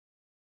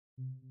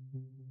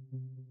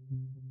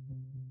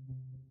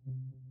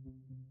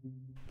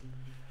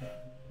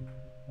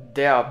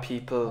There are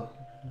people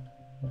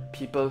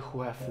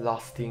who have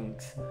lost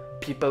things,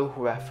 people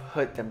who have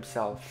hurt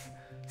themselves.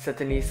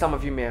 Certainly some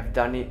of you may have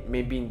done it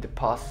maybe in the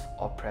past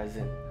or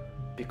present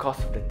because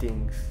of the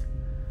things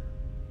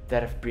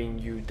that have bring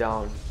you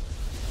down,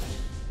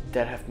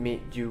 that have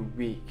made you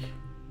weak,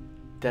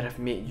 that have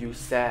made you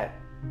sad,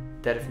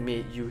 that have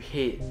made you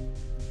hate,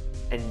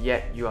 and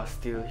yet you are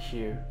still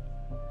here.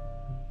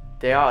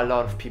 There are a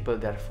lot of people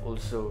that have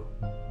also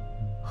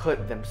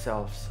hurt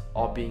themselves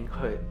or being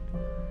hurt,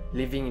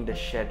 living in the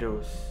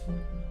shadows,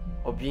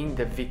 or being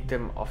the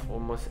victim of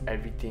almost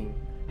everything,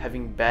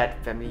 having bad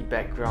family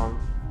background,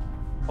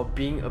 or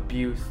being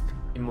abused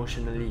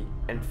emotionally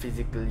and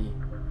physically,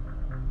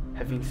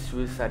 having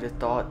suicidal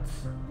thoughts,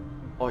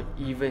 or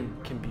even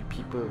can be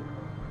people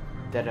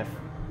that have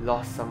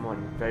lost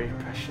someone very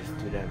precious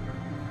to them,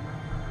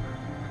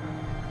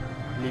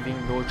 leaving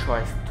no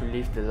choice to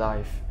live the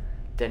life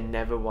they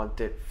never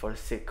wanted for the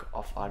sake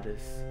of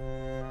others.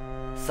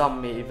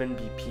 Some may even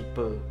be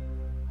people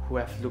who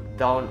have looked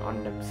down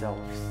on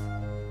themselves,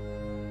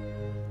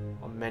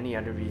 or many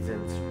other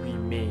reasons we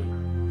may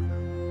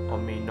or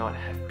may not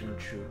have been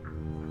true.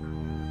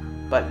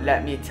 But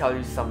let me tell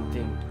you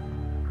something,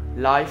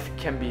 life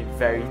can be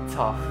very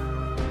tough,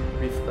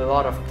 with a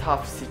lot of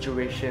tough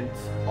situations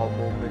or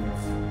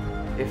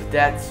moments. If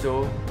that's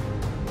so,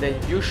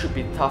 then you should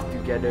be tough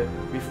together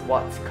with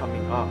what's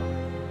coming up.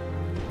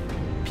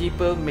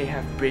 People may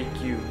have break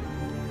you,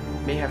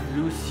 may have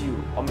lose you,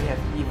 or may have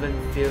even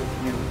failed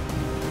you.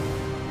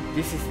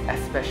 This is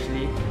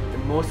especially the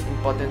most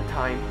important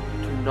time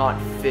to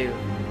not fail,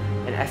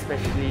 and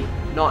especially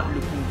not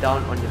looking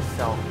down on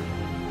yourself.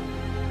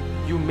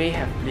 You may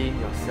have blamed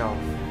yourself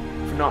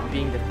for not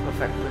being the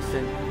perfect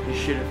person you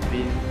should have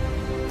been.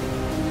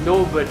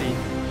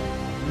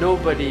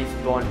 Nobody is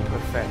born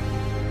perfect.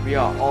 We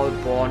are all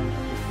born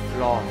with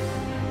flaws,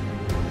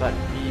 but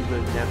we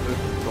will never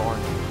be born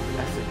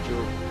as a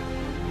joke,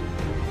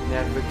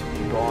 never to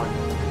be born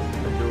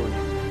alone.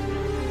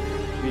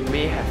 We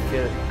may have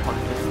failed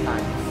countless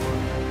times,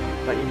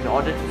 but in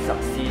order to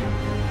succeed,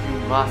 you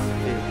must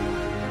fail.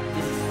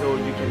 This is so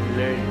you can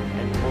learn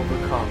and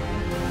overcome.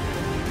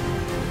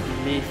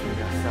 Believe in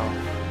yourself.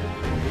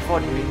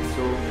 Before doing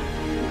so,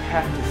 you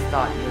have to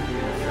start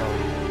loving yourself.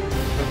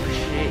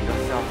 Appreciate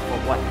yourself for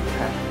what you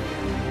have,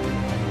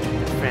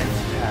 the friends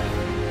you have,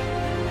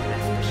 and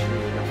especially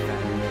your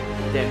family.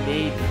 They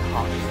may be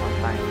harsh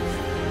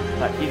sometimes,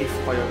 but it is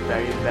for your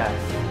very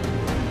best.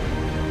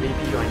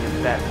 Maybe you're in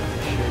a bad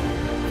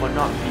position for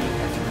not being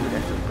as good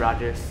as your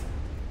brothers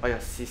or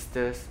your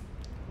sisters,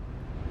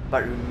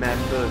 but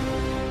remember,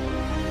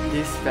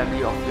 this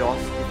family of yours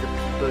is the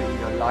people in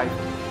your life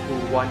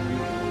who want you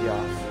in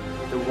theirs,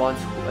 the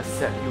ones who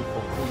accept you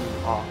for who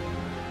you are,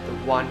 the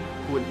one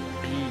who will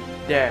be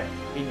there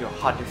in your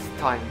hardest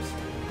times,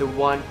 the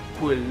one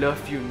who will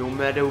love you no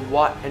matter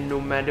what and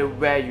no matter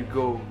where you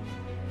go.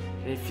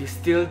 And if you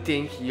still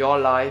think your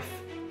life,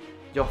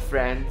 your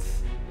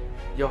friends,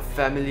 your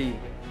family,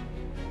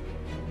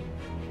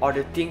 or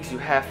the things you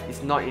have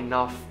is not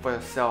enough for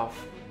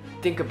yourself,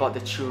 think about the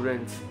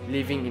children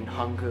living in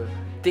hunger.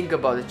 Think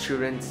about the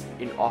children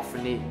in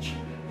orphanage,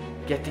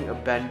 getting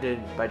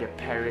abandoned by their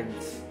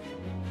parents,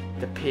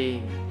 the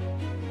pain,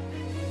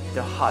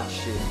 the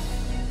hardship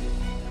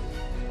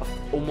of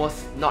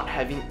almost not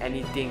having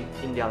anything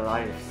in their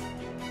lives.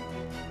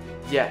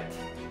 Yet,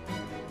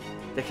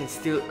 they can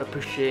still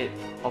appreciate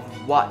of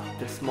what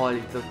the small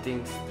little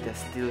things they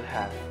still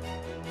have.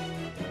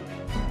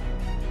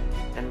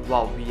 And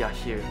while we are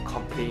here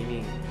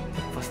complaining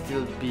for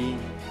still being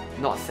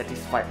not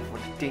satisfied for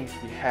the things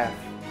we have,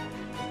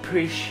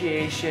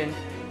 appreciation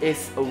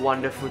is a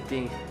wonderful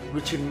thing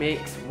which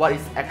makes what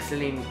is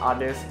excellent in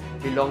others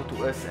belong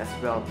to us as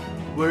well.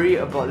 Worry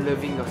about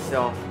loving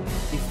yourself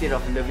instead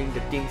of loving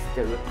the things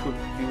that will put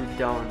you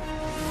down.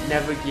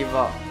 Never give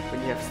up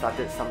when you have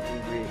started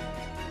something great,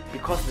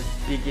 because the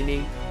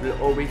beginning will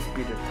always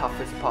be the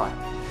toughest part.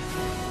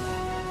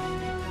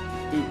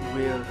 It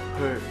will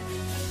hurt.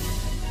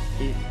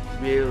 It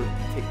will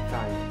take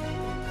time.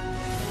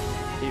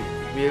 It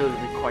will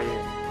require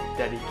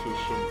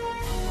dedication.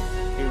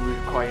 It will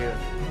require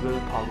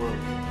willpower.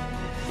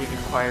 It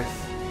requires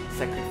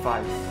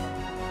sacrifice.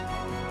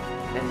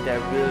 And there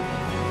will be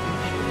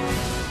temptation.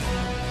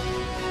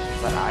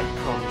 But I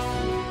promise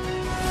you,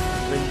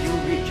 when you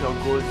reach your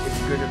goal,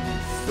 it's gonna be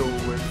so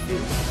worth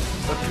it.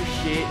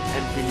 Appreciate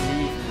and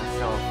believe in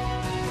yourself.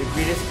 The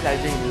greatest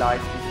pleasure in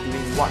life is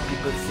doing what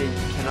people say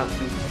you cannot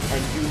do,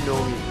 and you know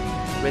it.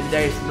 When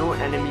there is no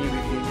enemy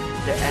within,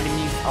 the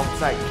enemies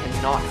outside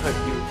cannot hurt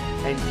you,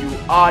 and you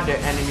are the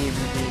enemy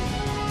within.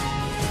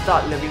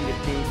 Start loving the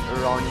things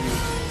around you.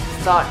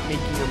 Start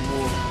making a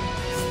move.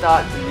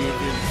 Start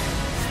believing.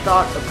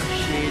 Start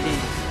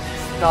appreciating.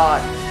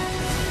 Start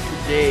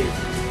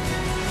today.